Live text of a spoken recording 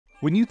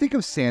When you think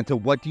of Santa,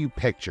 what do you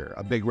picture?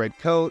 A big red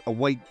coat, a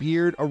white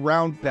beard, a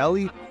round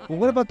belly? Well,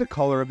 what about the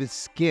color of his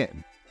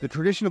skin? The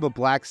tradition of a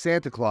black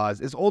Santa Claus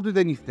is older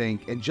than you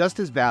think and just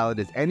as valid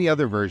as any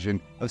other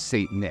version of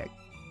Saint Nick.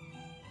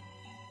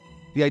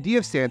 The idea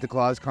of Santa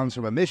Claus comes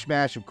from a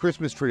mishmash of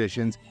Christmas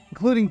traditions,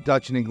 including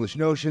Dutch and English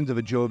notions of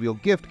a jovial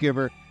gift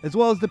giver, as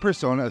well as the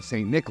persona of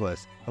St.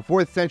 Nicholas, a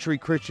 4th century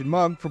Christian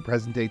monk from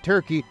present-day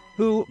Turkey,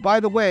 who,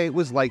 by the way,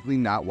 was likely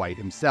not white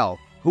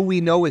himself. Who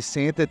we know as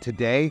Santa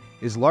today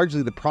is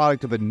largely the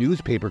product of a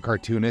newspaper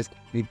cartoonist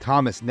named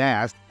Thomas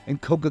Nast and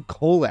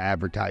Coca-Cola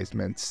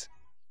advertisements.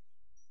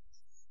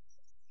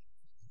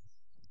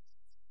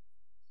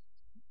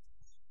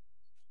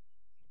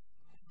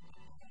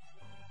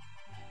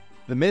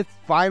 The myth's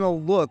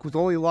final look was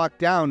only locked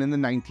down in the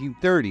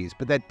 1930s,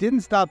 but that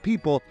didn't stop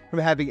people from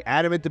having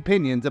adamant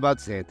opinions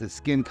about Santa's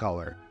skin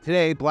color.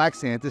 Today, Black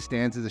Santa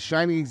stands as a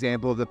shining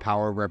example of the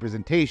power of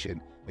representation,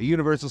 a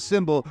universal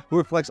symbol who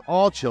reflects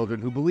all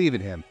children who believe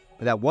in him,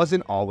 but that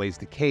wasn't always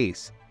the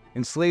case.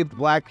 Enslaved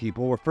black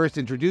people were first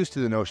introduced to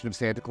the notion of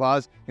Santa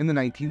Claus in the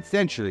 19th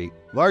century,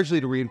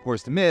 largely to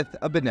reinforce the myth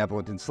of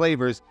benevolent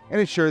enslavers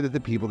and ensure that the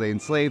people they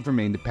enslaved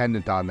remained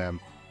dependent on them.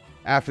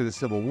 After the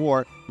Civil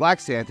War, Black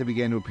Santa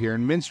began to appear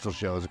in minstrel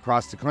shows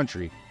across the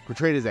country,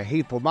 portrayed as a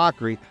hateful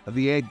mockery of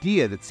the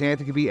idea that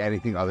Santa could be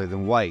anything other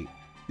than white.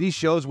 These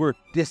shows were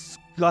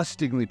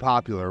disgustingly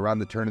popular around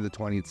the turn of the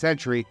 20th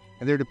century,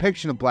 and their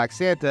depiction of Black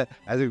Santa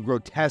as a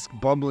grotesque,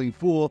 bumbling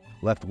fool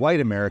left white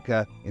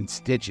America in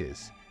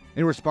stitches.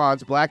 In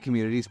response, black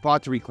communities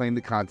fought to reclaim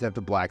the concept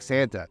of Black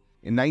Santa.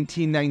 In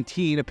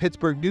 1919, a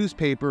Pittsburgh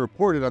newspaper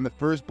reported on the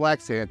first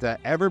Black Santa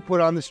ever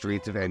put on the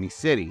streets of any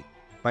city.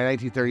 By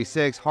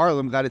 1936,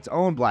 Harlem got its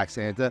own Black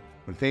Santa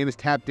when famous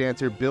tap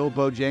dancer Bill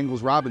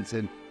Bojangles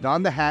Robinson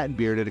donned the hat and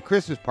beard at a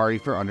Christmas party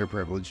for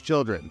underprivileged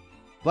children.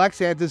 Black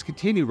Santas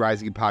continued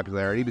rising in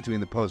popularity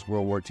between the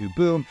post-World War II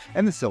boom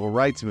and the Civil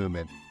Rights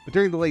Movement. But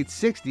during the late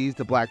 60s,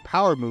 the Black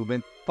Power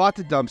movement fought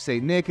to dump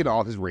St. Nick and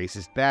all his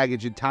racist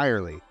baggage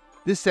entirely.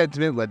 This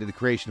sentiment led to the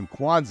creation of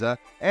Kwanzaa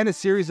and a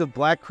series of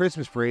black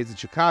Christmas parades in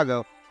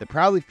Chicago that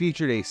proudly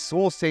featured a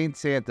Soul Saint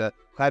Santa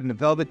clad in a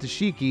velvet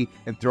dashiki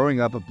and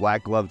throwing up a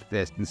black gloved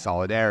fist in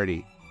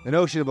solidarity. The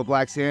notion of a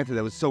Black Santa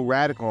that was so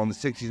radical in the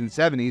 60s and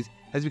 70s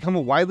has become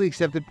a widely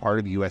accepted part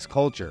of U.S.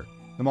 culture.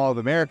 The Mall of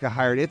America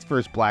hired its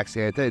first Black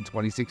Santa in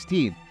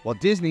 2016, while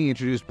Disney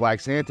introduced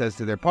Black Santas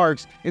to their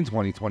parks in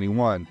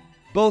 2021.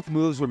 Both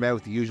moves were met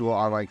with the usual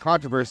online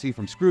controversy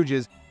from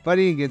Scrooges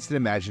fighting against an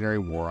imaginary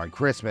war on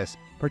Christmas,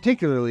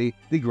 particularly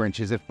the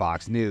Grinches at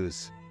Fox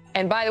News.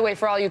 And by the way,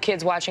 for all you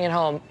kids watching at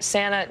home,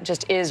 Santa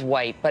just is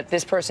white, but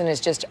this person is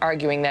just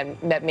arguing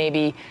that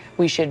maybe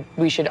we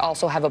should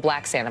also have a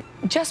Black Santa.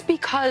 Just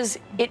because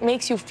it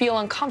makes you feel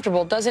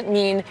uncomfortable doesn't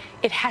mean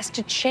it has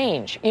to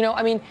change. You know,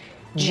 I mean,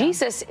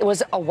 Jesus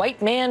was a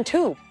white man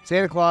too.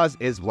 Santa Claus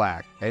is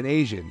black and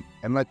Asian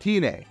and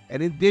Latine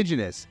and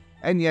indigenous,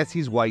 and yes,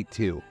 he's white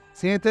too.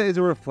 Santa is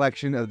a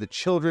reflection of the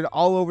children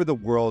all over the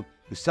world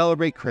who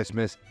celebrate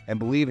Christmas and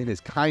believe in his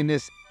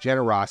kindness,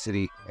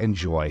 generosity, and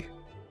joy.